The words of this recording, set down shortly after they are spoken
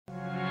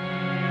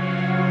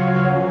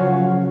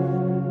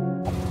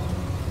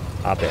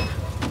Hop in.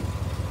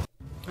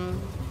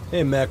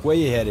 Hey, Mac, where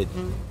you headed?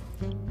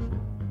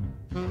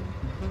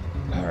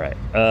 Alright,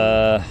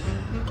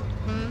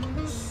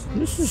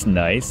 this is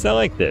nice. I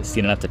like this.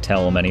 You don't have to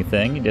tell them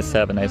anything. You just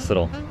have a nice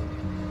little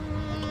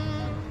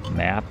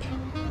map.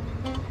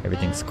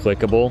 Everything's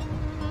clickable.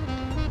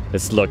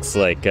 This looks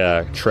like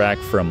a track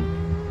from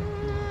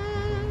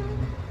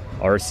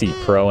RC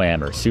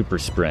Pro-Am or Super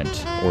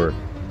Sprint, or,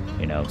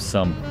 you know,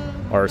 some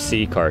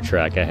RC car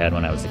track I had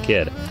when I was a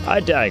kid. I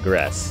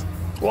digress.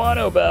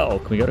 Guano Bell.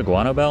 Can we go to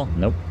Guano Bell?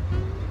 Nope.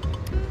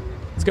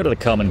 Let's go to the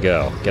Come and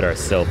Go. Get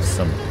ourselves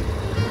some...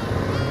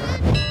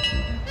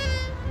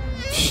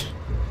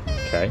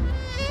 Okay.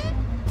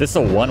 This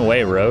a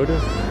one-way road?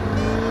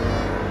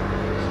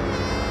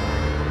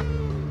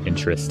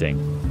 Interesting.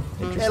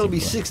 That'll be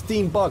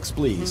 $16,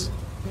 please.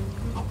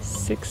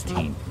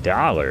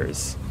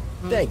 $16?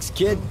 Thanks,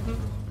 kid.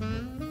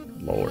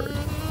 Lord.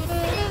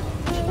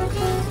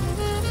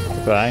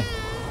 Goodbye.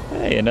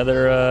 Hey,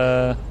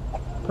 another,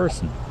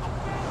 person.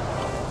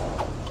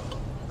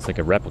 Looks like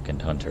a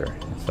replicant hunter,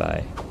 if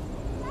I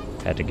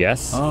had to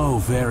guess. Oh,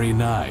 very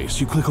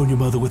nice. You click on your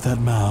mother with that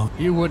mouth.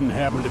 You wouldn't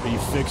happen to be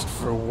fixed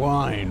for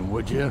wine,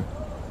 would you?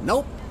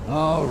 Nope.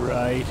 All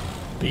right.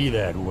 Be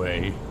that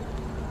way.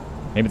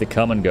 Maybe the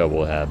Come and Go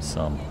will have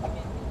some.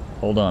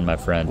 Hold on, my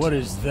friend. What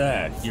is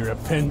that? Your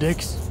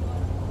appendix?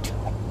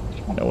 I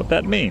don't know what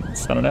that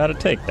means. I don't know how to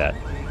take that.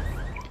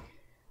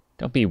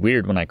 Don't be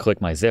weird when I click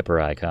my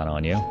zipper icon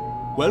on you.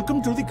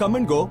 Welcome to the Come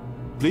and Go.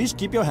 Please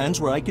keep your hands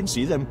where I can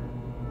see them.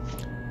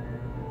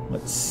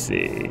 Let's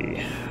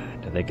see.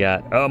 Do they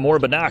got... Oh, more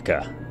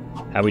Banaka.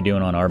 How we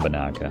doing on our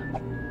Banaka?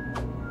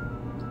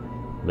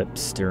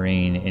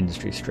 Listerine,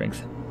 industry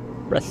strength,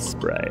 breath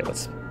spray.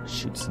 Let's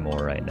shoot some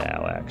more right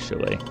now,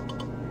 actually.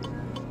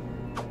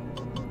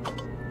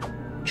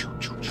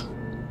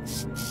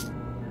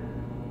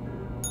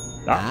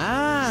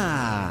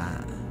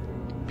 Ah.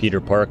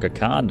 Peter Parker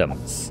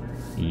condoms.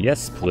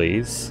 Yes,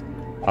 please.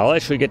 I'll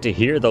actually get to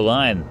hear the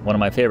line, one of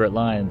my favorite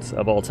lines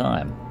of all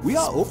time. We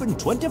are open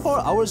 24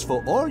 hours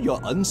for all your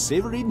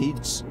unsavory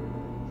needs.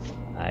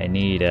 I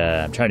need,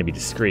 I'm trying to be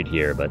discreet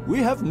here, but... We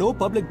have no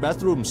public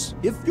bathrooms.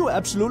 If you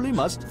absolutely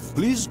must,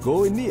 please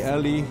go in the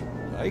alley,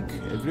 like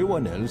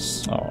everyone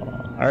else.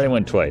 Aw, I already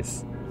went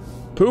twice.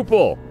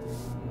 Poople!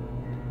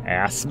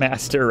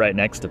 Assmaster right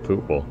next to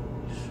Poople.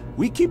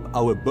 We keep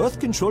our birth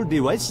control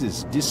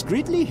devices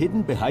discreetly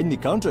hidden behind the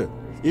counter.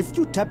 If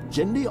you tap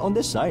gently on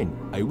the sign,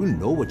 I will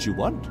know what you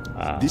want.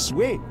 This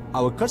way,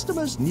 our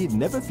customers need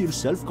never feel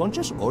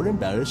self-conscious or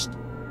embarrassed.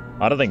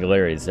 I don't think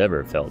Larry's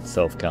ever felt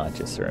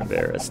self-conscious or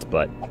embarrassed,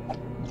 but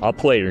I'll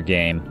play your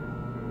game.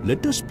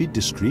 Let us be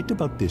discreet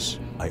about this.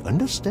 I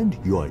understand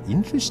you are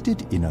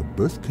interested in our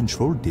birth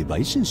control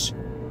devices.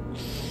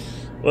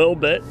 A little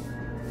bit.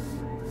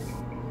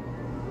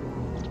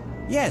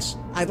 Yes,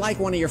 I'd like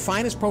one of your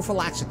finest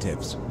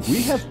prophylaxatives.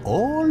 We have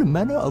all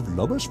manner of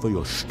lubbers for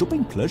your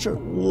stooping pleasure.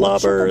 Lubbers.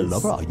 What sort of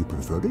lubber are you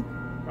preferring?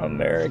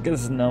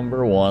 America's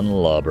 #1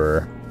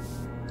 lubber.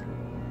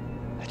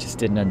 I just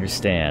didn't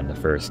understand the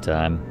first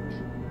time.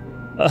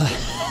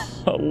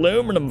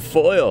 Aluminum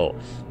foil.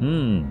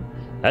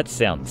 That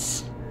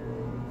sounds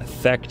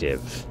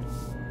effective.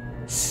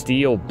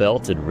 Steel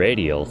belted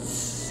radial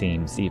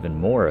seems even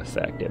more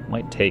effective.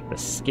 Might take the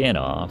skin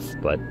off,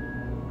 but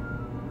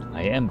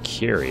I am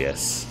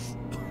curious.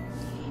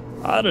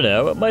 I don't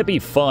know, it might be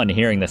fun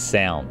hearing the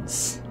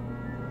sounds.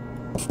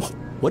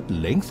 What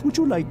length would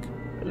you like?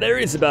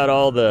 Larry's about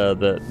all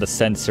the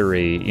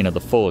sensory, you know,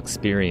 the full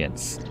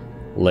experience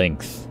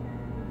length.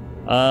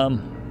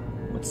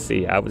 Let's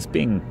see, I was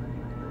being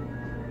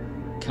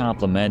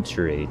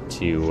complimentary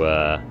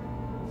to,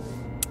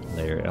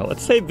 there,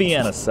 let's say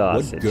Vienna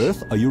sausage. What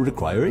girth are you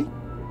requiring?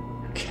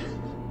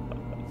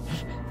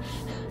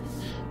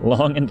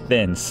 Long and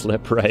thin,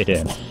 slip right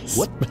in.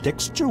 What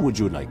texture would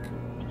you like?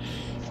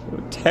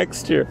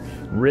 Texture,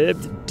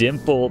 ribbed,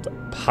 dimpled,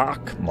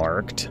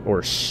 pock-marked,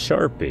 or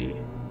Sharpie.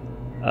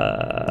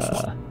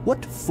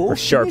 What full or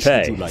finish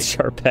would you like?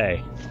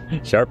 Sharpay.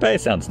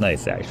 Sharpay sounds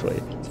nice,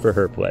 actually. It's for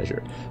her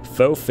pleasure.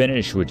 Faux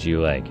finish would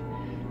you like?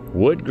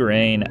 Wood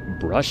grain,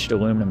 brushed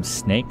aluminum,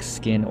 snake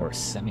skin, or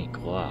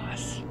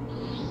semi-gloss?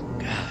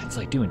 God, it's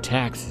like doing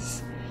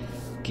taxes.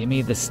 Give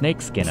me the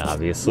snake skin,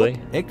 obviously.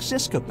 What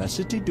excess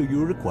capacity do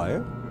you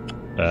require?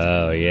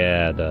 Oh,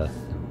 yeah, the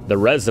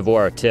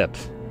reservoir tip.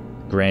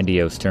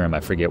 Grandiose term, I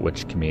forget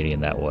which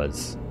comedian that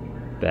was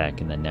back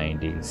in the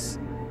 90s.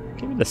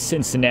 Give me the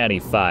Cincinnati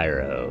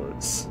Fire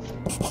Hose.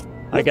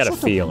 I got a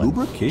feeling. What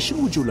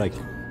lubrication would you like?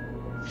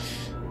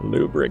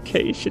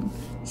 Lubrication?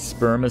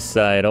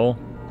 Spermicidal.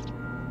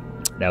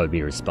 That would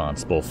be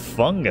responsible.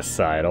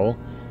 Fungicidal?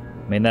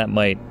 I mean, that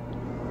might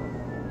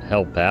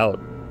help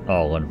out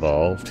all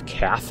involved.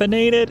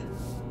 Caffeinated?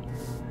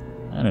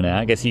 I don't know.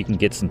 I guess you can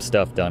get some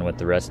stuff done with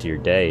the rest of your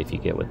day if you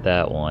get with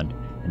that one.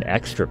 An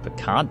extra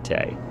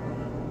picante.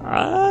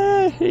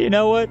 You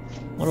know what?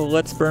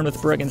 Let's Burn with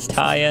Brigands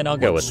tie-in. I'll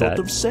go with that. What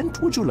sort of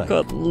scent would you like?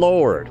 Good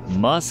Lord.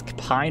 Musk,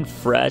 Pine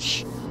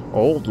Fresh,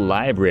 Old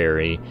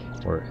Library,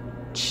 or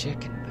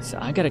Chicken So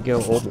I gotta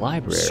go old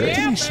library.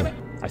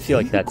 I feel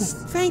like that's...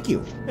 Thank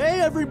you. Hey,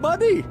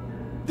 everybody!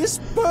 This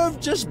perv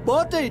just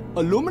bought it.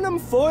 Aluminum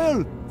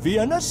foil,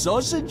 Vienna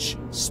sausage,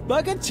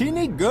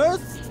 spaghettini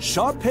girth,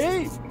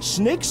 Sharpay,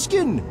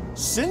 snakeskin,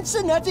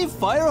 Cincinnati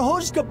fire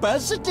hose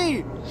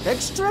capacity,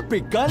 extra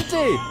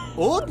picante,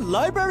 old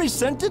library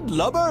scented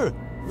lubber.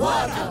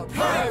 What a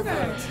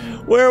pervert!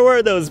 Where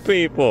were those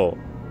people?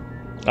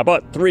 I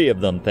bought 3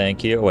 of them,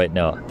 thank you. Wait,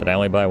 no. Did I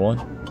only buy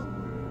 1?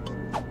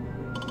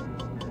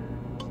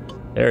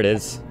 There it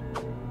is.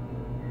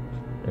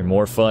 They're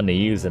more fun to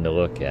use than to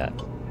look at.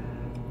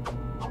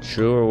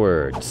 Truer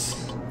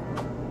words.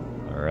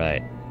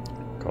 Alright.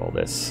 Call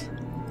this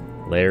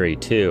Larry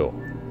 2.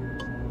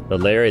 The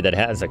Larry that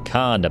has a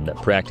condom that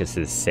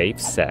practices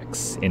safe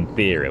sex. In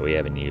theory, we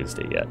haven't used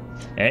it yet.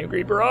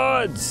 Angry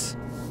Broads!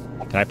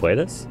 Can I play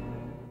this?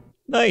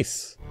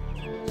 Nice!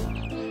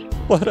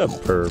 What a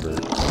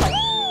pervert.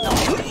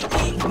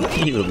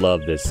 You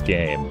love this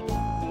game.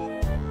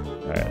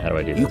 Alright, how do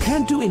I do this? You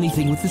can't do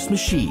anything with this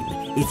machine.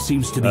 It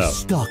seems to be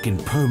stuck in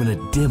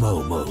permanent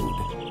demo mode.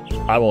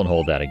 I won't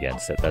hold that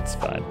against it, that's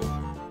fine.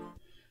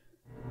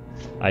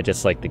 I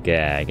just like the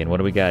gag. And what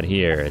do we got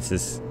here? Is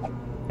this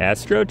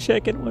Astro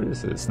Chicken? What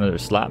is this? Another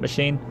slot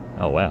machine?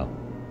 Oh, wow.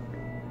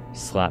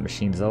 Slot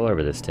machines all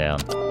over this town.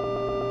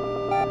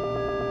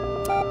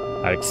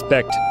 I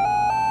expect...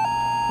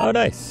 Oh,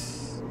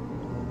 nice.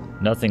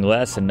 Nothing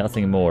less and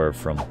nothing more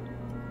from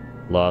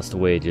Lost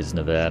Wages,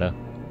 Nevada.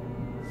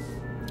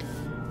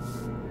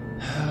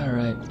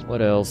 Alright,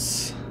 what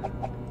else?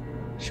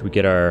 Should we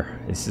get our...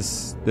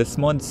 Is this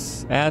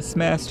month's Ass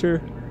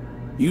Master?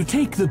 You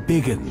take the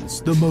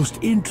Brigands, the most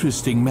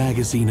interesting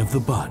magazine of the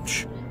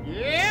bunch.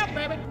 Yeah,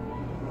 baby.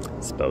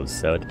 Suppose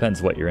so. It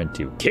depends what you're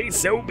into.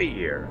 Queso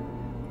beer.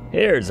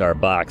 Here's our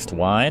boxed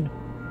wine.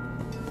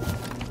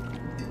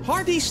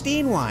 Hardy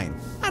Steen wine.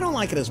 I don't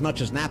like it as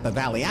much as Napa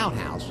Valley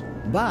Outhouse,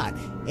 but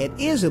it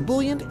is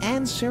ebullient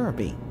and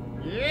syrupy.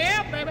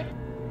 Yeah, baby.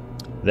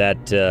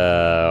 That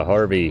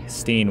Harvey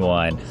Steen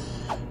wine.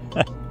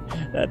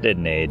 That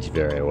didn't age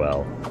very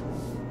well.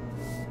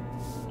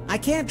 I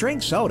can't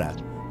drink soda.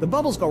 The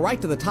bubbles go right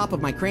to the top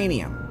of my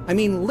cranium. I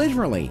mean,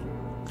 literally.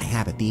 I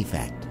have a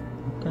defect.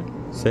 Okay.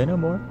 Say no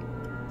more.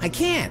 I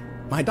can't.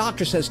 My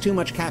doctor says too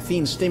much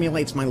caffeine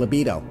stimulates my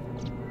libido.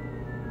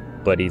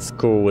 But he's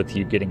cool with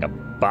you getting a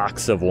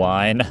box of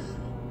wine.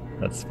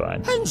 That's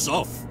fine. Hands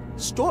off!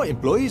 Store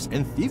employees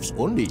and thieves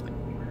only.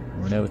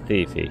 We're no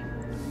thiefy.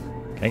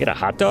 Can I get a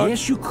hot dog?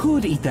 Yes, you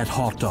could eat that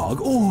hot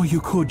dog, or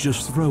you could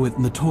just throw it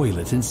in the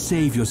toilet and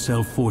save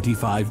yourself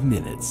 45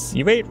 minutes.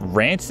 You ate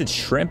rancid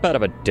shrimp out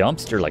of a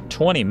dumpster like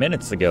 20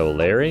 minutes ago,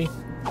 Larry.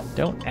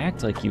 Don't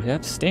act like you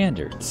have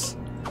standards.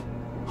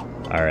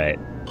 Alright,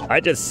 I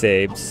just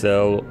saved,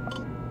 so...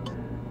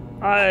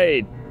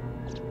 I...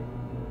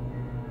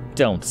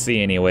 don't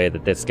see any way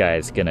that this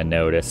guy's gonna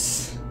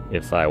notice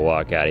if I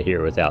walk out of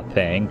here without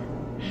paying.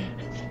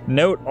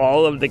 Note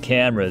all of the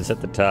cameras at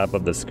the top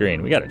of the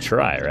screen. We gotta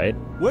try, right?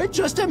 Wait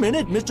just a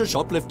minute, Mr.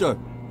 Shoplifter.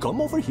 Come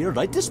over here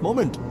right this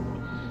moment.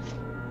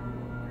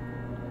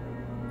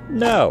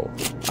 No,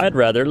 I'd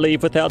rather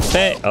leave without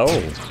paying. Oh.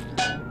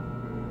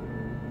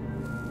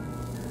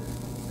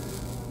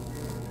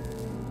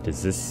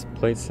 Does this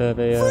place have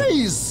a...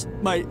 Freeze!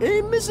 My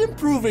aim is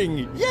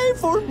improving. Yay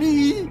for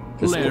me!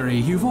 Larry,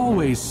 you've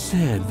always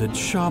said that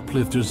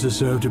shoplifters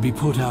deserve to be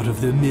put out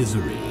of their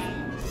misery.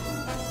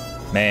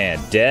 Man,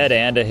 dead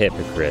and a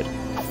hypocrite.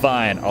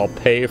 Fine, I'll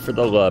pay for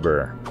the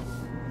lubber.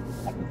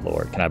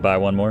 Lord, can I buy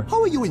one more?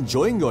 How are you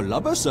enjoying your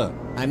lubber, sir?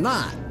 I'm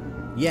not.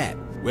 Yet.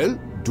 Well,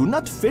 do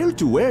not fail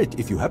to wear it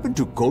if you happen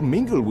to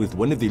commingle with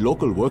one of the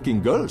local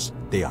working girls.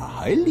 They are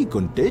highly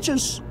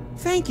contagious.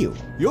 Thank you.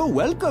 You're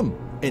welcome.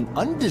 An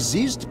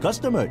undiseased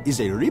customer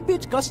is a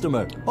repeat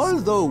customer,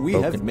 although we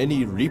have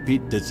many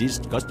repeat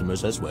diseased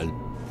customers as well.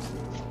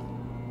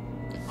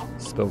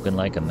 Spoken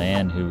like a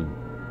man who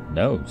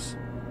knows.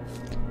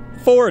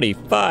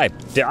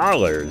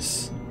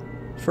 $45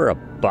 for a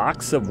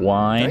box of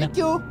wine. Thank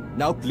you.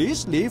 Now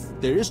please leave.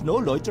 There is no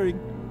loitering.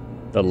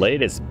 The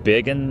latest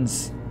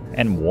Brigands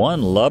and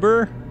 1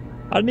 lubber?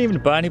 I didn't even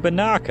buy any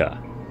Banaka.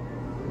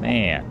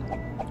 Man,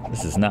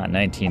 this is not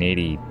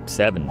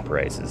 1987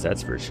 prices,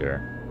 that's for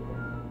sure.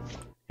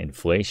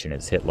 Inflation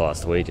has hit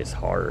Lost Wages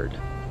hard.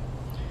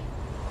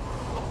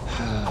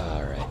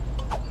 Alright.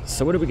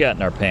 So what do we got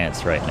in our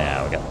pants right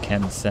now? We got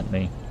Ken sent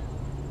me.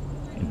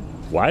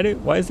 Why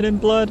is it in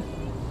blood?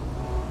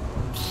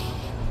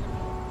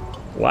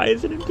 Why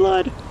is it in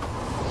blood?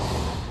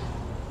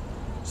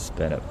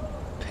 Spent a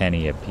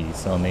penny a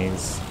piece on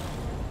these.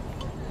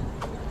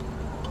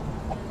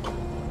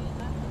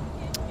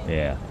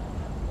 Yeah.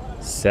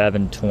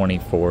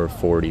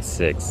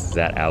 7/24/46. Is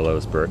that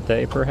Aloe's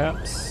birthday,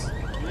 perhaps?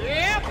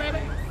 Yeah,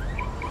 baby.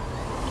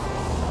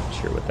 Not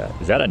sure what that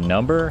is. That a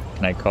number?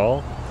 Can I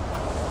call?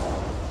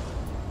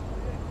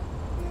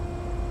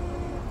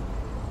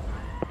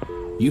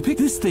 You pick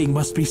this thing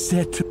must be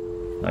set to...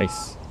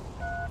 Nice.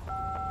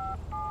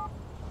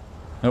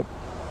 Nope.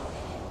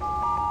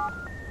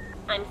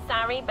 I'm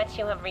sorry sorry, but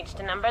you have reached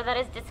a number that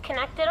is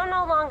disconnected or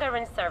no longer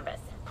in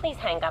service. Please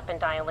hang up and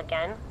dial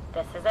again.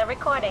 This is a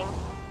recording.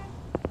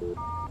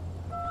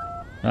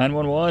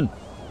 911.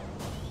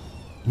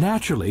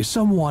 Naturally,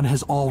 someone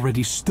has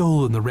already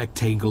stolen the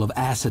rectangle of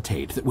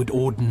acetate that would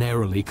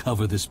ordinarily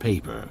cover this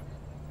paper.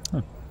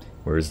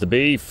 Where's the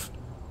beef?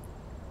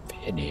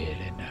 Van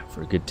Halen.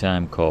 For a good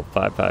time, call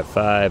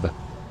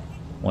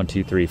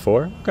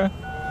 555-1234. Okay.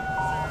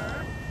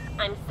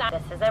 I'm sorry.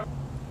 This is a...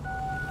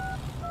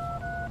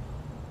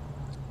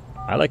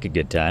 I like a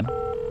good time.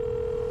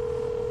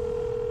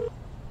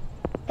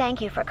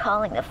 Thank you for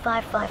calling the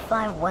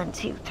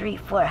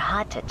 555-1234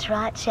 Hot to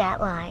Trot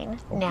chat line.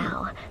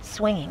 Now,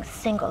 swinging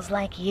singles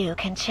like you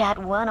can chat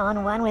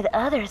one-on-one with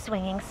other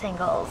swinging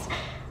singles,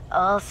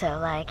 also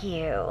like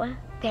you.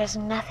 There's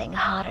nothing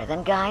hotter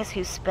than guys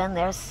who spend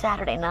their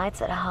Saturday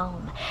nights at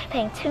home,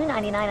 paying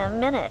 $2.99 a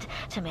minute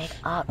to make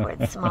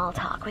awkward small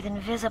talk with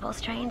invisible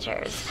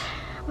strangers,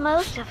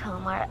 most of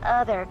whom are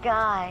other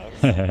guys.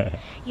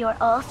 You're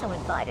also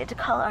invited to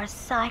call our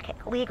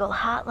psychic legal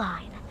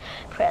hotline.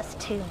 Press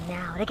 2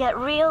 now to get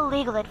real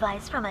legal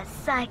advice from a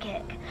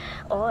psychic.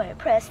 Or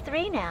press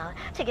 3 now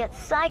to get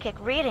psychic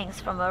readings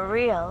from a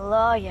real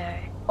lawyer.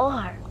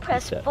 Or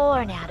press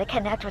 4 now to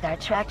connect with our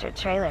Tractor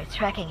Trailer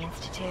Trekking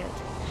Institute.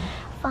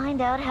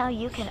 Find out how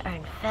you can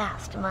earn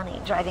fast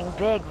money driving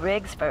big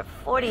rigs for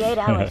 48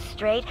 hours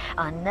straight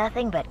on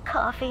nothing but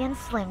coffee and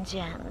Slim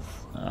Jims.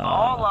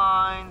 All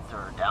lines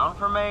are down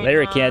for maintenance.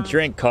 Larry can't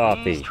drink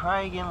coffee. Please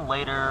try again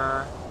later.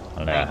 I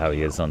don't know how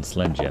he is on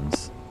Slim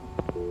Jims.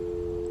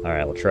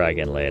 Alright, we'll try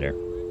again later.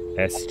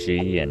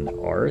 SG and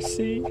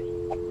RC?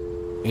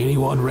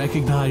 Anyone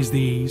recognize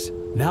these?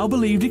 Now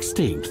believed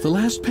extinct, the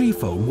last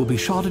payphone will be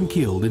shot and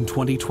killed in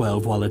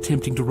 2012 while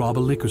attempting to rob a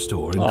liquor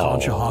store in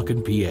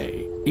Conshohocken,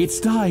 PA. Its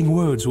dying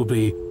words will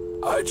be,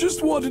 "I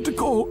just wanted to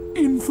call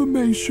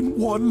information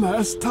one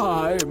last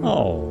time."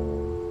 Oh,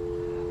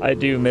 I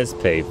do miss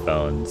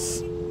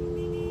payphones.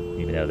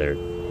 Even though they're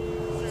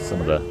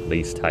some of the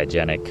least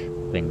hygienic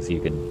things you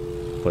can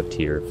put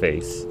to your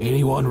face.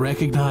 Anyone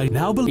recognize?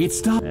 Now believe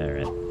it's time.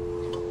 Alright.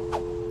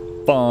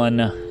 Fun.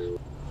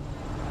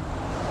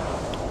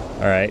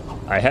 Alright,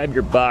 I have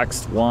your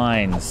boxed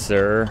wine,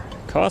 sir.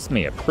 Cost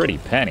me a pretty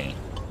penny.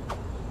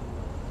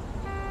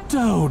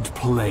 Don't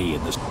play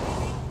in this.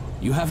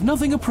 You have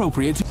nothing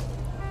appropriate to...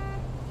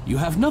 You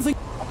have nothing...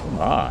 Come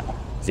on.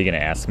 Is he gonna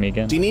ask me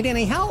again? Do you need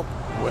any help?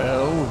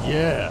 Well,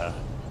 yeah.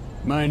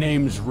 My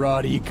name's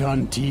Roddy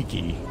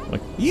Kontiki.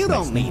 You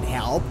don't need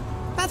help.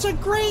 That's a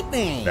great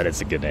name. That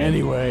is a good name.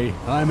 Anyway,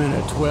 I'm in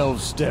a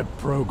 12-step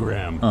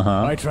program.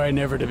 I try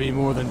never to be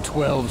more than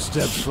 12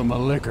 steps from a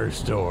liquor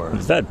store.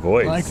 What's that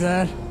voice? Like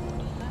that?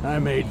 I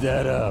made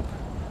that up.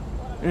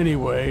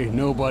 Anyway,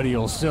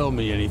 nobody'll sell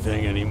me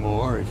anything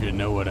anymore, if you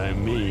know what I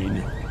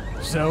mean.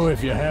 So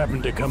if you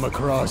happen to come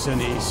across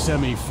any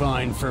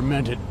semi-fine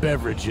fermented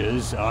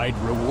beverages, I'd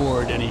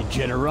reward any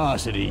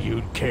generosity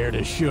you'd care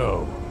to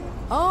show.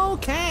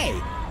 Okay.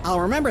 I'll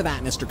remember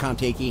that, Mr.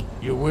 Kontiki.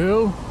 You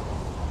will?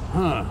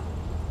 Huh.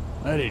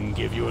 I didn't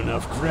give you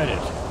enough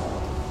credit.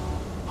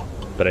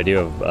 But I do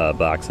have a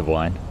box of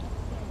wine.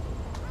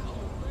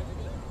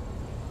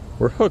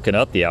 We're hooking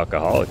up the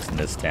alcoholics in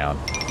this town.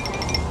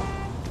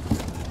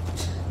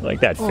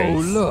 Like that face. Oh,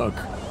 look.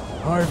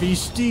 Harvey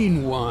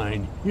Steen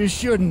wine. You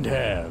shouldn't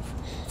have.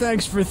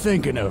 Thanks for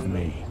thinking of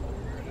me.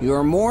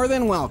 You're more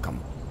than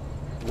welcome.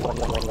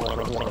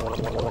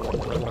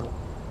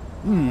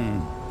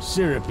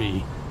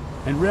 Syrupy.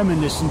 And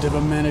reminiscent of a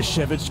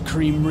Manischewitz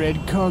Cream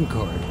Red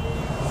Concord.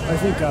 I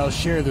think I'll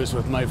share this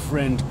with my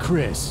friend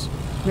Chris.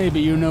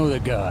 Maybe you know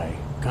the guy.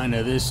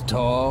 Kinda this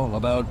tall,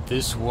 about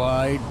this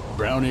wide,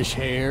 brownish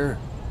hair.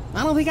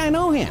 I don't think I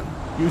know him.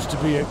 Used to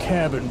be a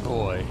cabin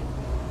boy.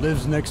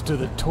 Lives next to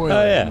the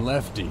toilet in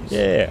Lefties.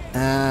 Yeah,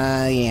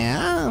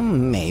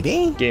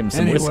 maybe. Gave him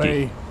some Anyway,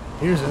 whiskey.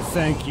 here's a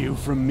thank you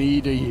from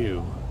me to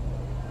you.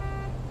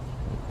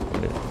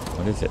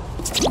 What is it?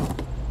 Is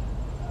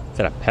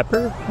that a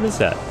pepper? What is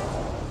that?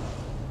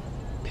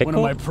 Pickle? One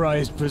of my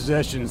prized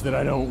possessions that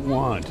I don't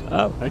want.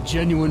 Oh. A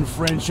genuine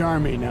French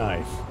army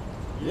knife.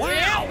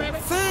 Wow,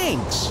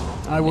 thanks.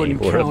 I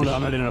wouldn't Neighbor count of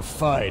on it in a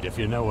fight, if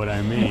you know what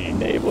I mean.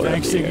 Neighbor of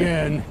Thanks the year.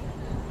 again.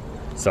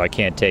 So I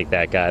can't take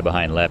that guy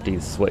behind lefties,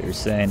 is what you're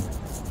saying?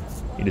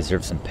 He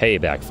deserves some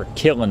payback for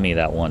killing me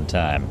that one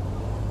time.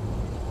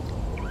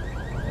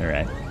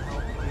 Alright.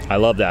 I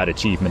love that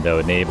achievement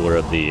though, Enabler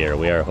of the Year.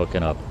 We are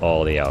hooking up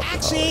all the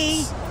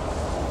alcoholics.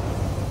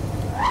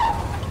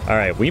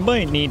 Alright, we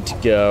might need to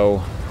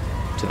go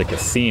to the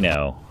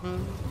casino.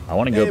 I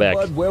want to go back.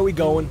 Bud, where are we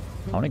going?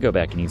 I want to go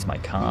back and use my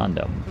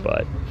condom,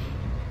 but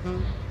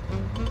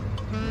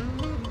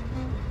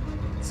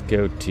let's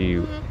go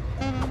to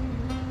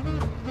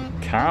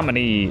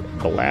Comedy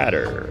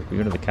Bladder. We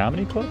go to the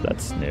comedy club?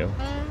 That's new.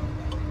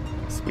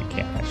 So we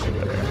can't actually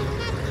go there.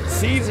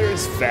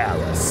 Caesar's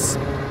Phallus.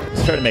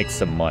 Let's try to make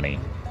some money.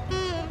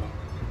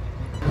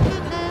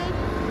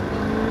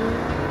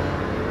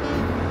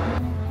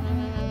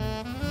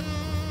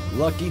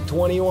 Lucky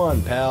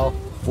 21, pal.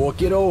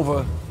 Fork it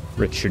over.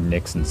 Richard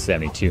Nixon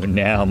 72,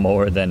 now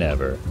more than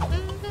ever.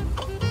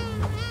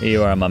 Here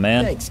you are, my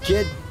man. Thanks,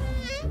 kid.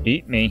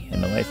 Eat me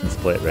in the license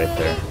plate right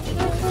there.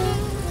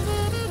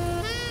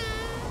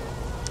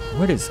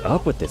 What is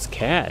up with this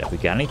cat? Have we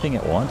got anything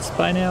it wants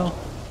by now?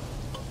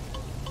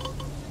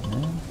 No?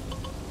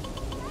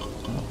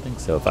 I don't think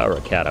so. If I were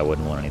a cat, I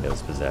wouldn't want any of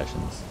those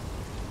possessions.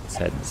 Let's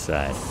head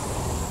inside.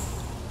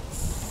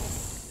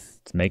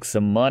 Let's make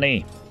some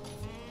money.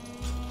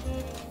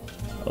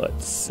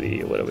 Let's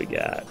see, what do we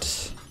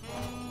got?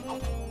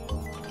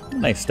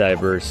 Nice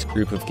diverse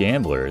group of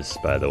gamblers,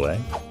 by the way.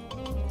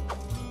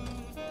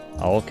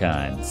 All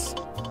kinds.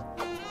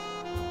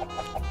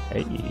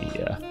 Hey.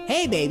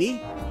 Hey,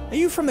 baby. Are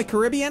you from the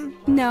Caribbean?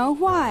 No,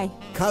 why?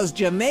 'Cause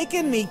you're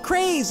making me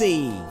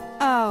crazy.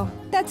 Oh,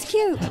 that's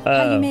cute.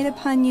 How you made a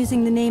pun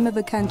using the name of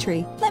a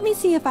country. Let me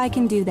see if I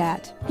can do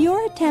that.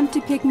 Your attempt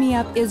to pick me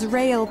up is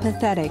rail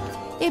pathetic.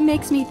 It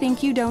makes me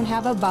think you don't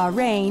have a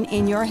Bahrain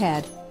in your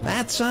head.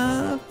 That's,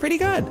 pretty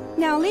good.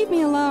 Now leave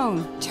me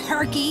alone,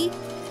 turkey.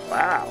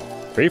 Wow.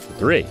 3 for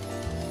 3.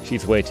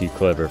 She's way too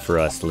clever for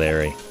us,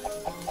 Larry.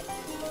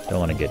 Don't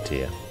want to get to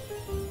you.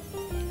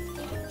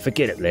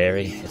 Forget it,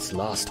 Larry. It's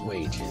lost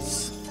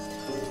wages.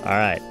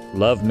 Alright,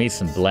 love me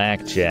some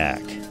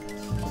blackjack.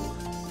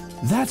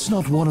 That's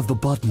not one of the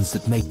buttons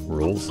that make...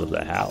 Rules of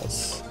the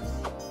house.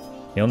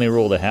 The only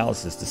rule of the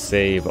house is to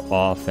save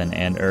often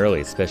and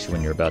early, especially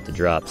when you're about to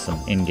drop some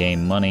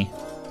in-game money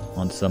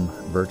on some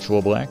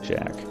virtual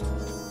blackjack.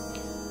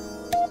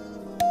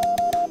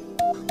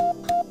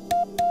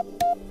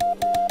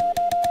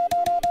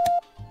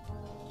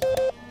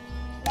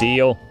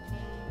 Deal.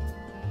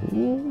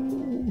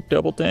 Ooh,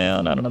 double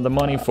down. I don't have the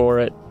money for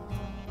it.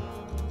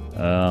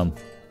 Alright.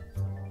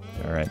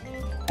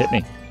 Hit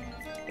me.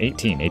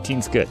 18.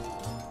 18's good.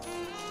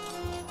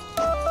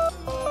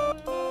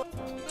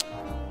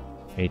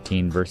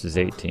 18 versus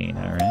 18.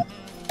 Alright.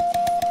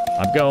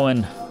 I'm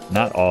going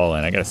not all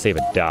in. I gotta save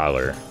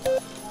 $1.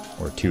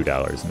 Or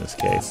 $2 in this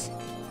case.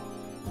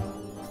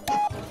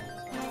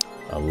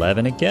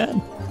 11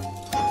 again.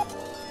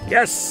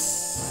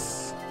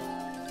 Yes!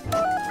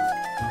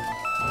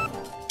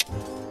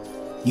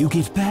 You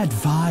get bad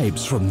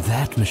vibes from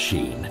that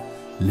machine.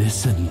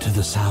 Listen to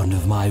the sound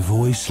of my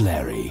voice,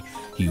 Larry.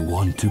 You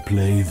want to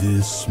play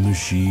this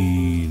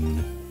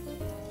machine.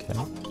 Okay,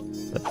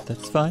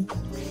 that's fine.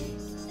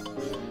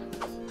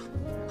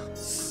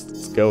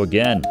 Let's go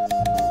again.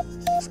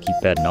 Let's keep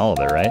betting all of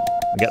it, right?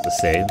 We got the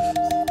save.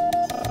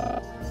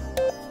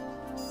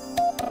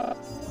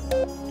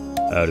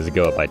 Oh, does it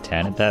go up by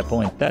 10 at that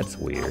point? That's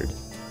weird.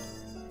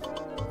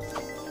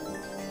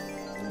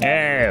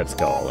 Yeah, let's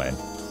go all in.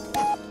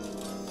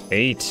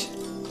 8.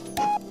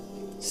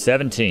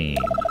 17.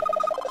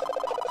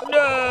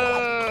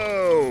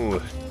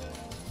 No!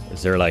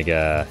 Is there like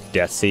a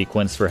death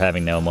sequence for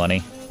having no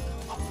money?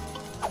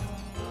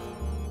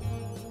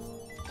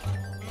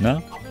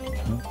 No?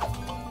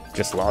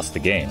 Just lost the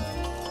game.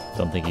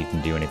 Don't think you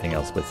can do anything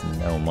else with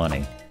no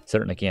money.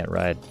 Certainly can't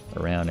ride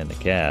around in the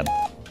cab.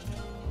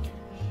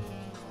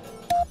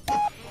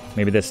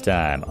 Maybe this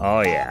time.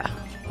 Oh yeah.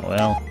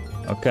 Well,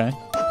 okay.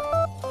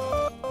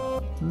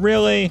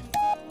 Really?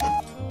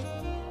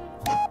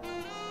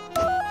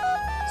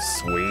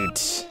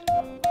 Sweet.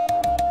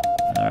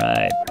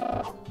 Alright.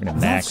 I'm gonna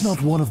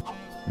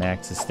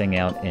max this thing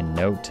out in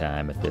no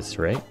time at this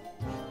rate.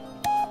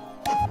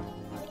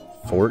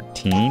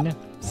 14,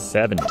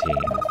 17.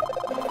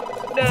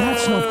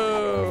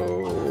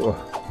 No!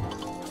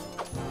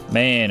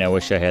 Man, I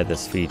wish I had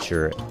this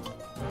feature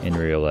in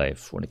real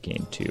life when it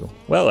came to,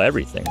 well,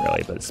 everything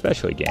really, but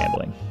especially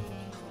gambling.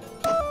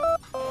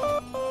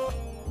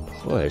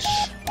 Push.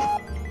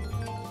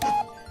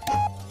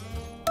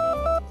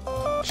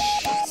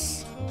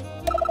 Jeez.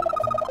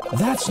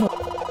 That's not...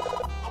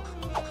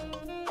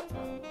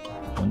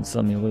 Win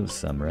some, you lose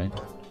some, right?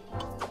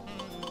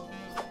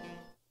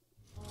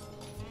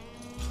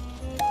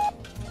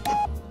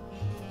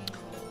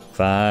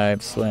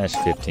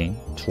 (5/15)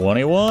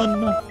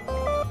 21.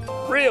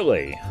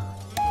 Really?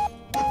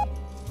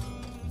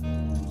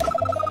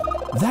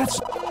 That's...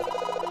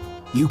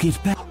 You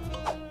get back...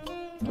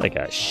 Like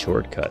a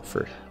shortcut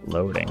for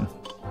loading.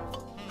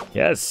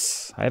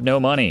 Yes, I have no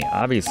money,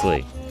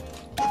 obviously.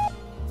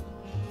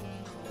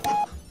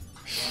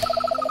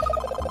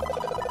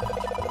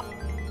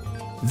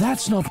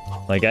 That's not...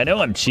 Like, I know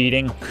I'm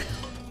cheating.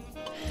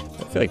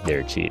 I feel like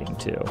they're cheating,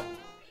 too.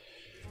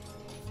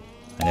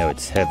 I know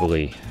it's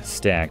heavily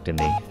stacked in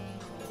the...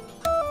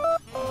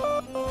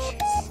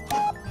 Jeez.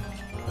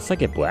 It's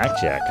like at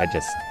blackjack, I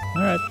just...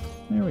 Alright,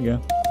 there we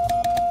go.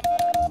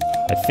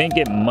 I think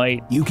it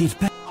might... You get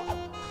back...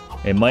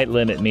 It might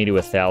limit me to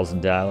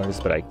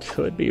 $1,000, but I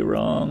could be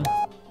wrong.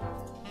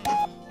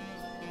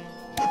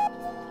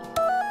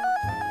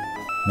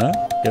 No,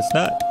 guess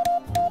not.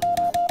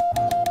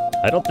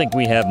 I don't think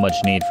we have much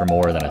need for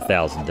more than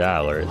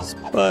 $1,000,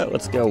 but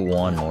let's go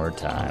one more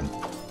time.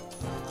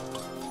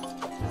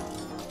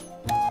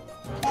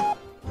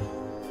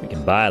 We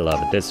can buy love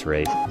at this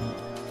rate.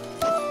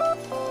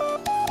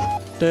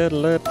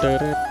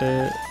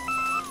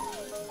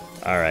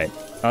 Alright,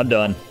 I'm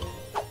done.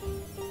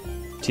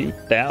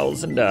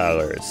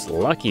 $2,000.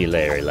 Lucky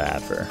Larry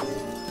Laffer.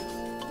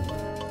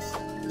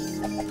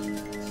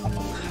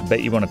 I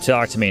bet you want to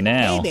talk to me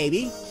now. Hey,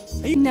 baby.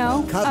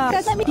 No, Cut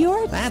this.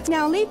 you're That's-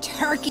 now leave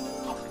turkey.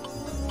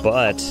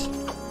 But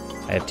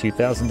I have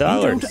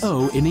 $2,000. You don't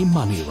owe any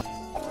money.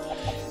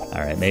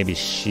 Alright, maybe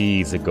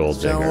she's a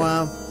gold digger.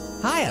 So,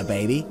 hiya,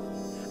 baby.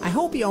 I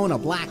hope you own a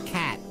black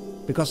cat,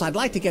 because I'd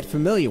like to get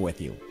familiar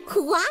with you.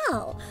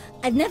 Wow!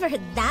 I've never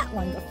heard that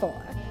one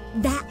before.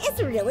 That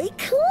is really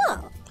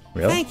cool.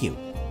 Really? Thank you.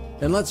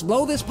 Then let's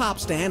blow this pop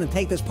stand and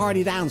take this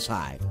party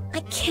downside.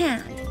 I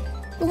can't.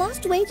 The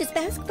Lost Wages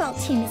basketball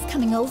team is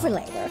coming over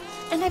later,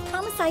 and I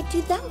promised I'd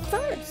do them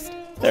first.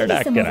 They're Maybe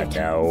not some gonna other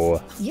know.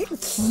 times. You're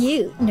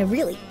cute in a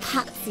really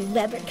Patsy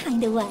Weber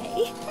kind of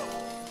way.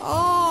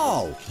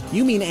 Oh,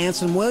 you mean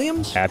Anson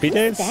Williams? Happy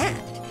Days? That?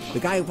 The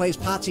guy who plays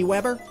Patsy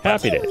Weber?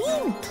 Happy What Days. do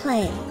you mean,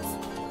 plays?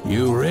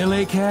 You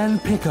really can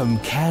pick 'em,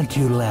 can't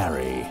you,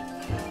 Larry?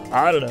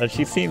 I don't know,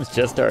 she seems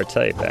just our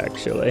type,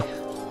 actually.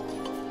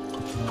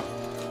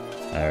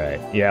 Alright,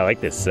 yeah, I like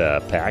this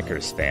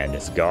Packers fan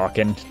just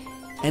gawking.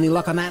 Any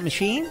luck on that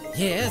machine?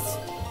 Yes.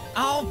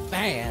 All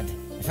bad.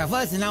 If I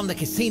wasn't on the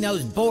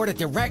casino's board of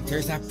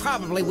directors, I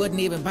probably wouldn't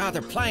even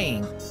bother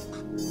playing.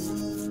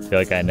 I feel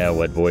like I know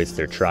what voice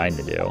they're trying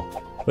to do.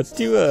 Let's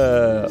do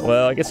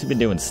well, I guess we've been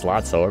doing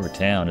slots all over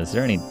town. Is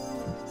there any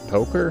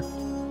poker?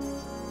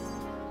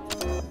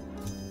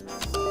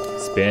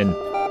 Spin.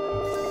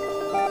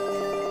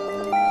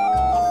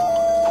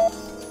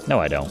 No,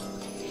 I don't.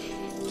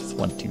 Just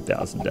want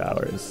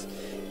 $2,000.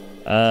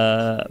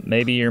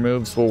 Maybe your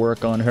moves will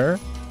work on her?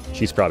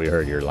 She's probably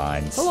heard your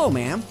lines. Hello,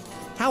 ma'am.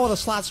 How are the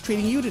slots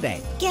treating you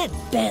today? Get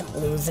bent,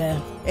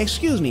 loser.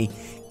 Excuse me,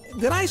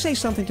 did I say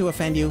something to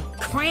offend you?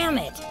 Cram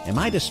it. Am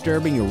I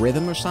disturbing your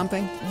rhythm or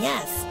something?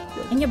 Yes.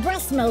 And your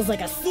breath smells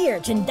like a sea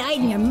urchin died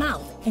in your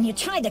mouth, and you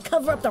tried to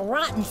cover up the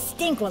rotten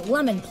stink with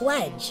lemon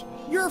pledge.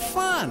 You're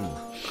fun.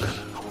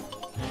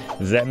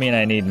 Does that mean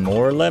I need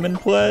more lemon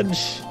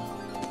pledge?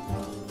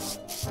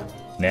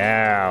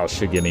 Now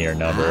she'll give me her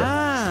number.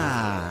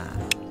 Ah.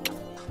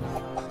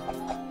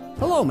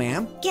 Hello,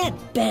 ma'am. Get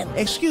bent.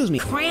 Excuse me.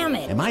 Cram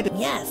it. Am I?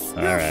 Yes.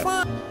 All You're right.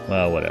 fun.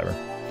 Well, whatever.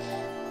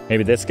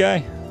 Maybe this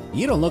guy?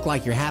 You don't look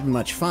like you're having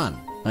much fun.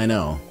 I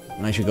know.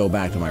 I should go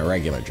back to my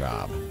regular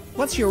job.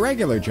 What's your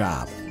regular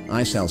job?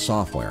 I sell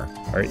software.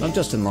 I'm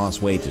just in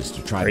lost wages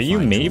to try to Are you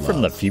find me true from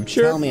the love.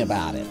 future? Tell me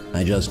about it.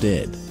 I just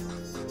did.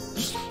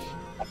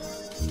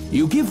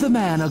 You give the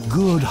man a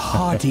good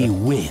hearty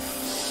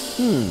whiff.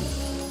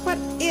 What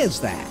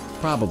is that?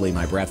 Probably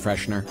my breath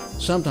freshener.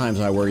 Sometimes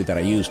I worry that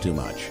I use too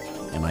much.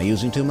 Am I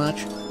using too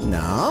much?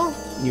 No.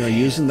 You're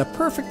using the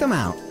perfect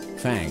amount.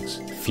 Thanks.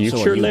 Future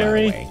So are you,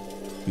 Larry? by the way.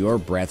 Your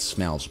breath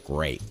smells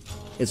great.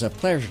 It's a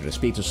pleasure to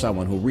speak to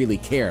someone who really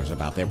cares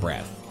about their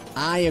breath.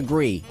 I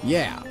agree.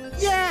 Yeah.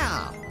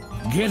 Yeah!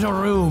 Get a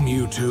room,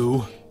 you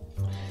two.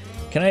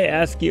 Can I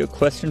ask you a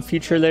question,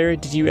 Future Larry?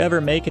 Did you ever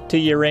make it to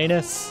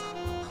Uranus?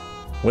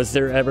 Was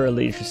there ever a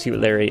leisure suit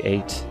Larry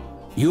 8?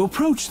 You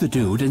approach the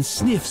dude and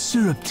sniff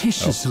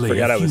surreptitiously Oh,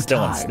 forgot a I few was still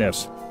on times.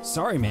 sniff.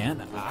 Sorry,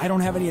 man. I don't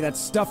have any of that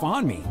stuff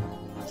on me.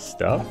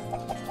 Stuff?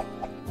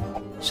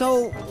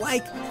 So,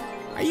 like,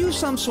 are you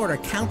some sort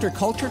of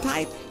counterculture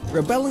type?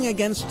 Rebelling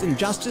against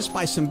injustice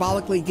by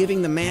symbolically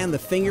giving the man the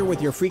finger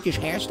with your freakish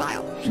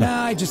hairstyle?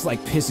 Nah, I just like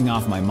pissing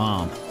off my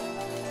mom.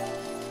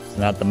 It's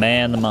not the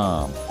man, the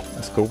mom.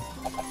 That's cool.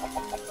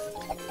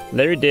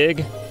 Larry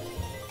Dig.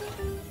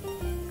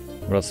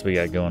 What else we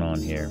got going on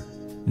here?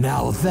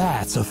 Now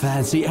that's a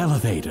fancy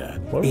elevator.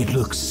 Whoa. It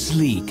looks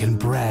sleek and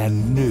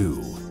brand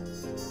new.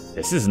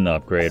 This is an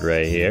upgrade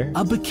right here.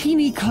 A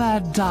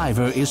bikini-clad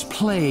diver is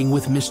playing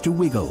with Mr.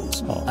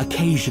 Wiggles,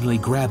 occasionally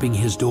grabbing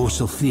his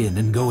dorsal fin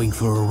and going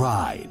for a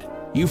ride.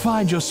 You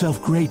find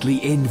yourself greatly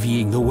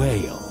envying the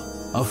whale,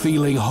 a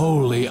feeling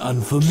wholly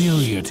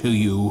unfamiliar to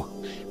you.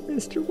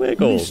 Mr.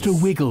 Wiggles. Mr.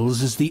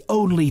 Wiggles is the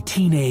only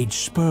teenage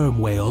sperm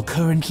whale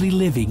currently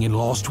living in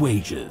Lost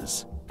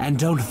Wages. And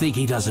don't think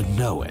he doesn't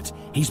know it.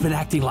 He's been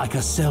acting like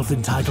a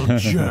self-entitled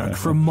jerk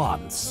for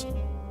months.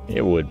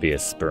 It would be a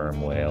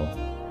sperm whale.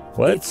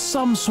 What? It's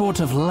some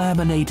sort of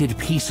laminated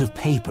piece of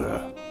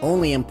paper.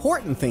 Only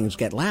important things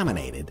get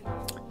laminated.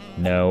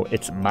 No,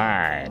 it's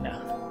mine.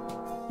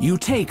 You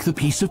take the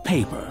piece of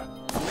paper.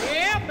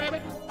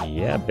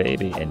 Yeah,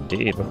 baby,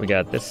 indeed. What we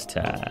got this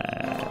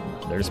time?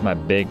 There's my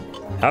big...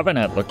 How have I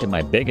not looked at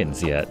my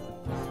Brigands yet?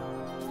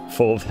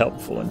 Full of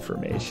helpful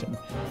information.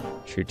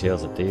 True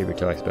Tales of Thievery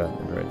talks about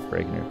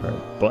breaking apart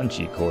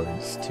bungee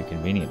cords to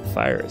convenient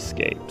fire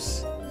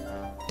escapes.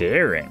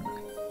 Daring.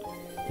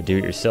 The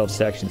do-it-yourself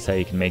section is how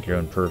you can make your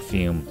own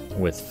perfume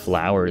with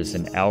flowers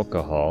and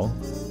alcohol.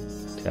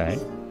 Okay.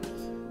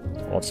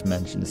 Also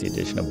mentions the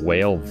addition of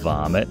whale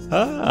vomit.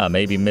 Ah,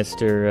 maybe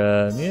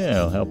Mr.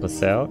 help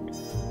us out.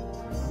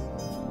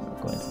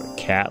 Going for a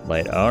cat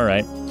light. All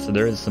right. So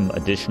there is some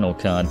additional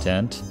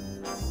content.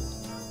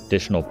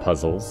 Additional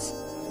puzzles.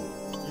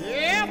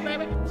 Yeah,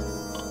 baby.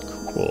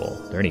 Cool.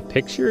 Are there any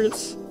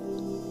pictures?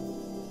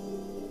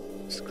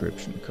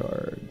 Description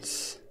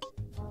cards.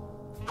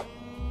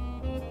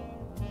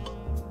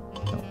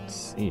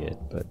 see it,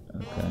 but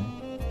okay.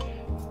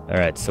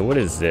 Alright, so what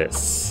is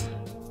this?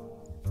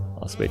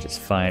 Las Vegas'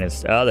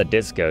 finest. Oh, the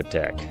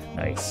discotheque.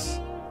 Nice.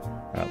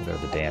 Alright, we'll go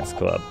to the dance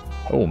club.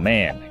 Oh,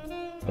 man.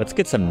 Let's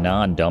get some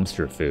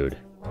non-dumpster food.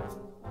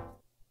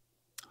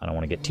 I don't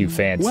want to get too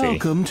fancy.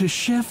 Welcome to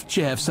Chef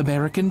Jeff's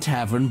American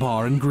Tavern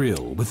Bar and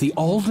Grill with the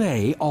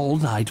all-day,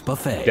 all-night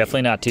buffet.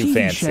 Definitely not too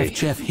fancy. Chef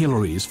Jeff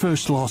Hillary's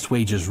First Lost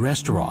Wages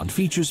restaurant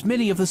features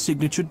many of the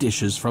signature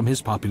dishes from his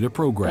popular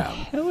program.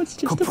 Hell, it's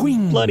just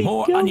Kapwing, a bloody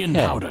more goat onion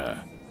head.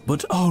 powder.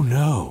 But oh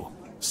no,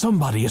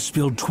 somebody has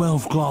spilled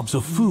 12 globs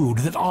of food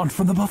that aren't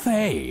from the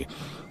buffet.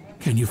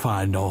 Can you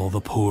find all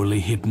the poorly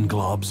hidden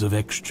globs of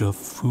extra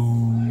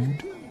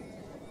food?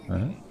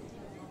 Huh?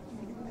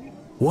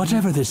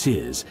 Whatever this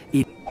is,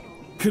 it...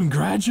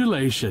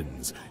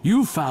 Congratulations!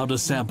 You found a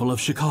sample of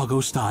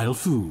Chicago-style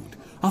food.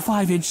 A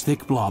 5-inch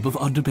thick blob of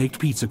underbaked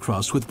pizza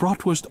crust with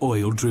bratwurst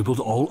oil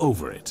dribbled all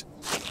over it.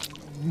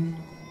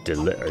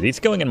 Are these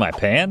going in my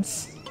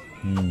pants?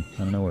 I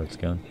don't know where it's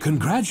going.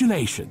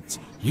 Congratulations!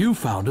 You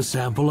found a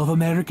sample of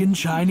American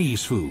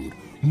Chinese food.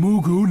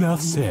 Mugu enough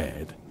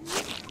said.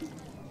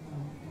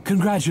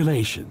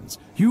 Congratulations!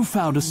 You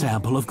found a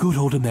sample of good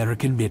old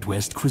American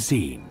Midwest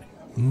cuisine.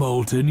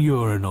 Molten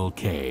urinal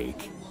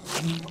cake.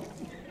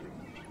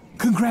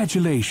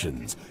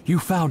 Congratulations! You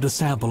found a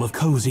sample of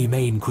cozy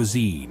Maine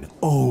cuisine.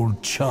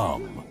 Old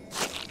Chum.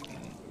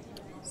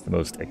 It's the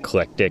most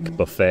eclectic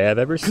buffet I've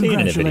ever seen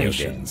in a video game.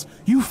 Congratulations!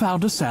 You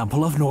found a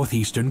sample of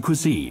Northeastern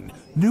cuisine.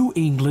 New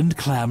England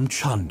clam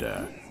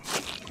chunder.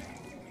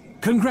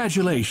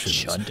 Congratulations!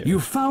 Chunder.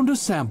 You found a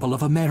sample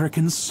of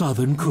American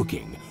Southern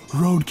cooking.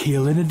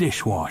 Roadkill in a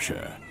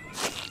dishwasher.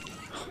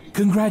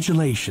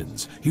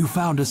 Congratulations! You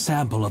found a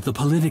sample of the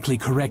politically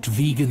correct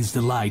vegan's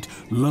delight,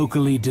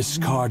 locally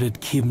discarded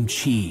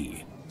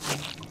kimchi.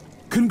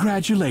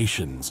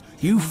 Congratulations!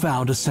 You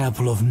found a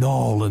sample of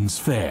Nolan's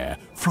fare,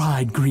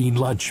 fried green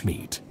lunch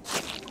meat.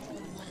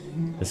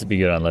 This would be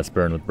good on Let's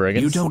Burn with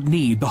Brigands. You don't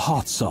need the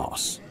hot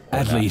sauce.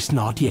 At least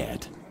not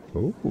yet.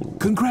 Ooh.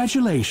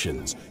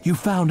 Congratulations! You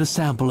found a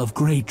sample of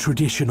great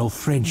traditional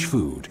French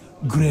food,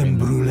 crème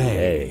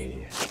brûlée.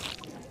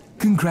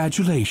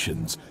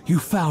 Congratulations! You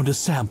found a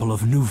sample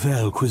of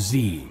nouvelle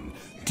cuisine,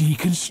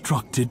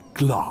 deconstructed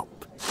glop.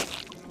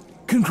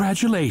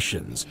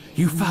 Congratulations!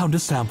 You found a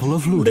sample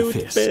of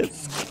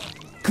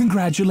lutefisk.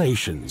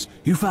 Congratulations!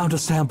 You found a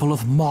sample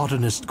of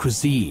modernist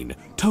cuisine,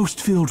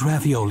 toast-filled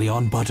ravioli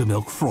on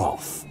buttermilk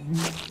froth.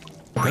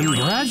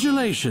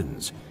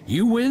 Congratulations!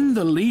 You win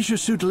the Leisure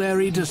Suit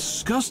Larry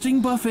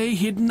Disgusting Buffet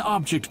Hidden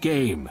Object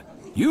game.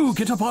 You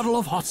get a bottle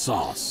of hot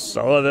sauce.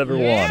 That's all I've ever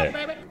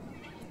wanted.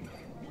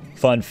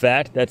 Fun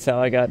fact, that's how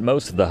I got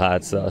most of the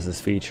hot sauces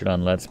featured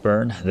on Let's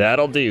Burn.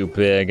 That'll do,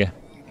 pig.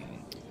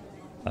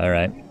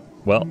 Alright.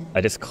 Well,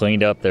 I just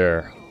cleaned up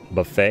their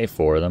buffet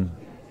for them.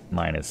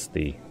 Minus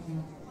the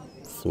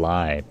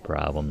fly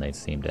problem they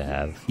seem to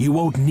have. You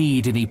won't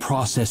need any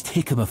processed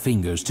jicama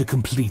fingers to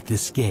complete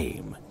this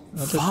game.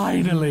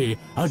 Finally,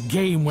 a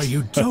game where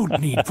you don't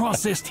need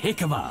processed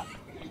jicama.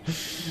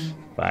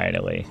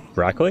 Finally.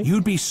 Broccoli?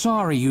 You'd be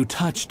sorry you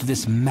touched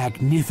this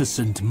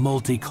magnificent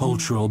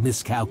multicultural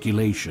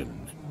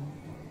miscalculation.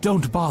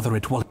 Don't bother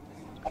it while...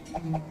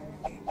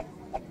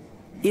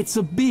 It's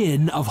a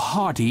bin of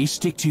hearty,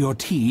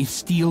 stick-to-your-teeth,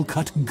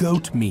 steel-cut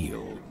goat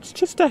meal. It's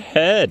just a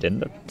head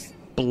and the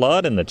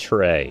blood in the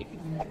tray.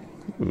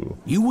 Ooh.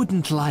 You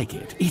wouldn't like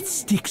it. It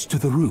sticks to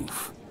the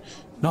roof.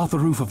 Not the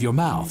roof of your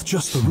mouth,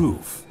 just the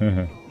roof.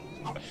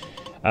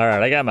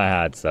 Alright, I got my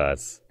hot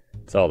sauce.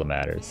 That's all that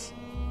matters.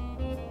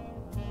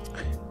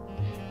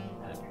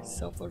 Have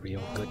yourself a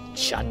real good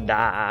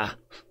chunda.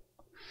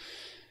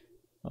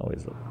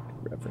 Always a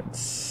good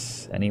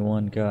reference.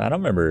 Anyone go? I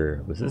don't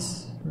remember. Was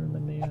this room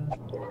in the...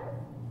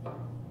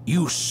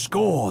 You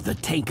score the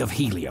tank of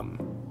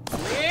helium.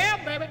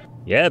 Yeah, baby.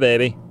 Yeah,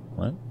 baby.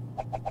 What?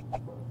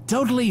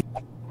 Totally.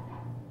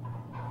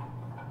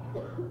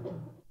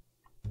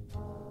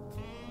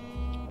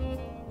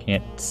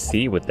 Can't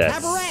see what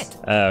that's...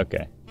 Cabaret!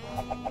 Okay.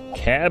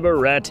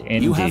 Cabaret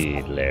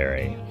indeed,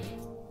 Larry.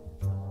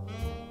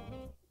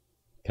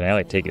 Can I,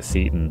 like, take a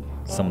seat and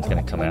someone's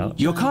gonna come out?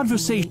 Your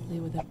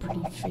conversation... With a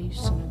pretty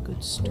face and a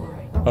good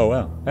story. Oh,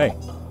 wow. Hey.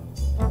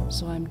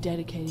 So I'm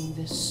dedicating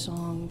this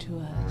song to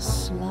a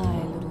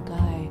sly little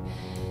guy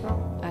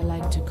I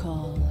like to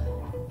call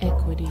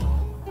Equity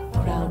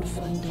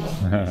Crowdfunding.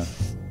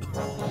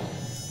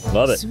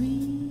 Love it.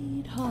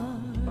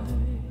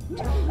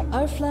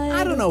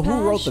 I don't know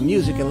who wrote the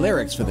music and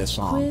lyrics for this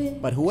song,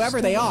 but whoever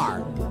they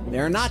are,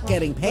 they're not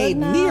getting paid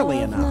nearly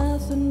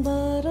enough.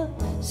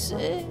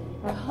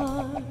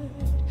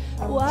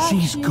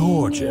 She's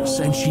gorgeous,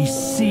 and she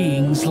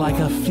sings like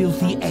a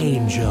filthy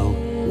angel.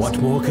 What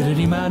more could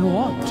any man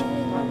want?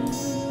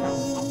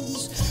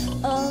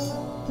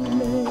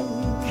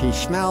 She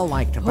smelled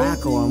like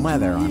tobacco and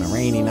leather on a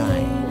rainy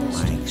night,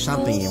 like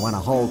something you want to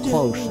hold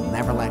close and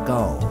never let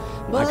go.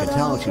 I could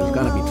tell she was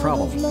going to be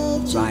trouble,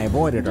 so I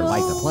avoided her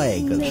like the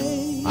plague,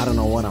 because I don't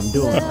know what I'm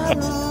doing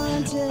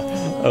around here.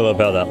 I love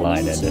how that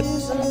line ended.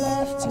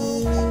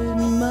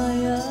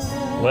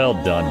 Well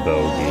done,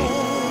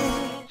 Bogey.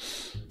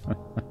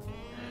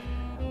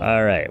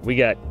 Alright, we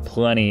got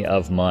plenty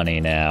of money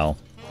now.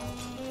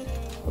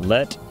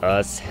 Let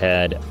us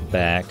head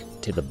back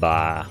to the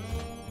bar.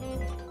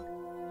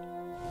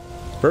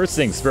 First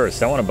things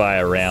first, I want to buy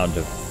a round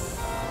of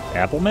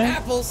apple man?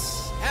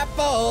 Apples!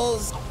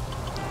 Apples!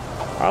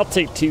 I'll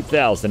take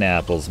 2,000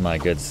 apples, my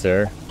good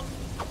sir.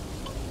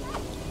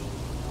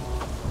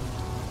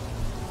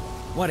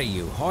 What are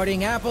you,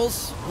 hoarding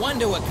apples? One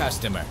to a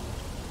customer.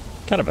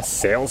 What kind of a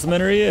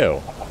salesman are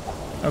you?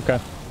 Okay.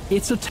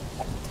 It's a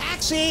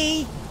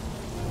taxi!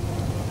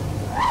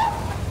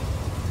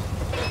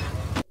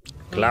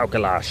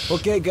 Glaukalash.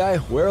 Okay, guy,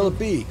 where'll it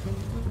be?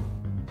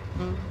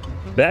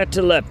 Back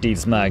to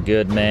lefties, my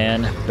good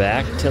man.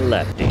 Back to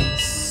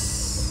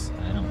lefties.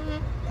 I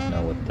don't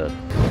know what the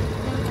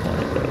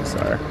point of those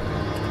are.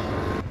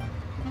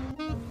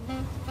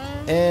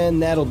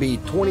 And that'll be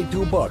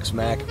 22 bucks,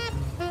 Mac.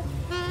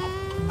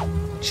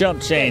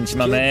 Chump change,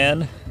 my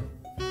man.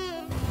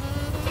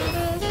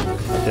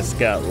 Just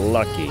got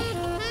lucky.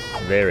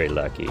 Very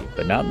lucky.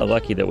 But not the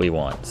lucky that we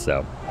want,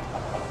 so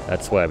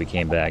that's why we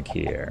came back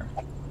here.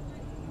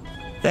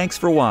 Thanks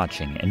for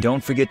watching, and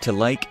don't forget to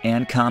like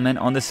and comment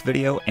on this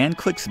video, and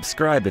click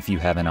subscribe if you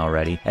haven't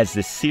already, as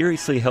this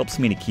seriously helps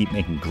me to keep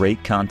making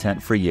great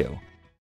content for you.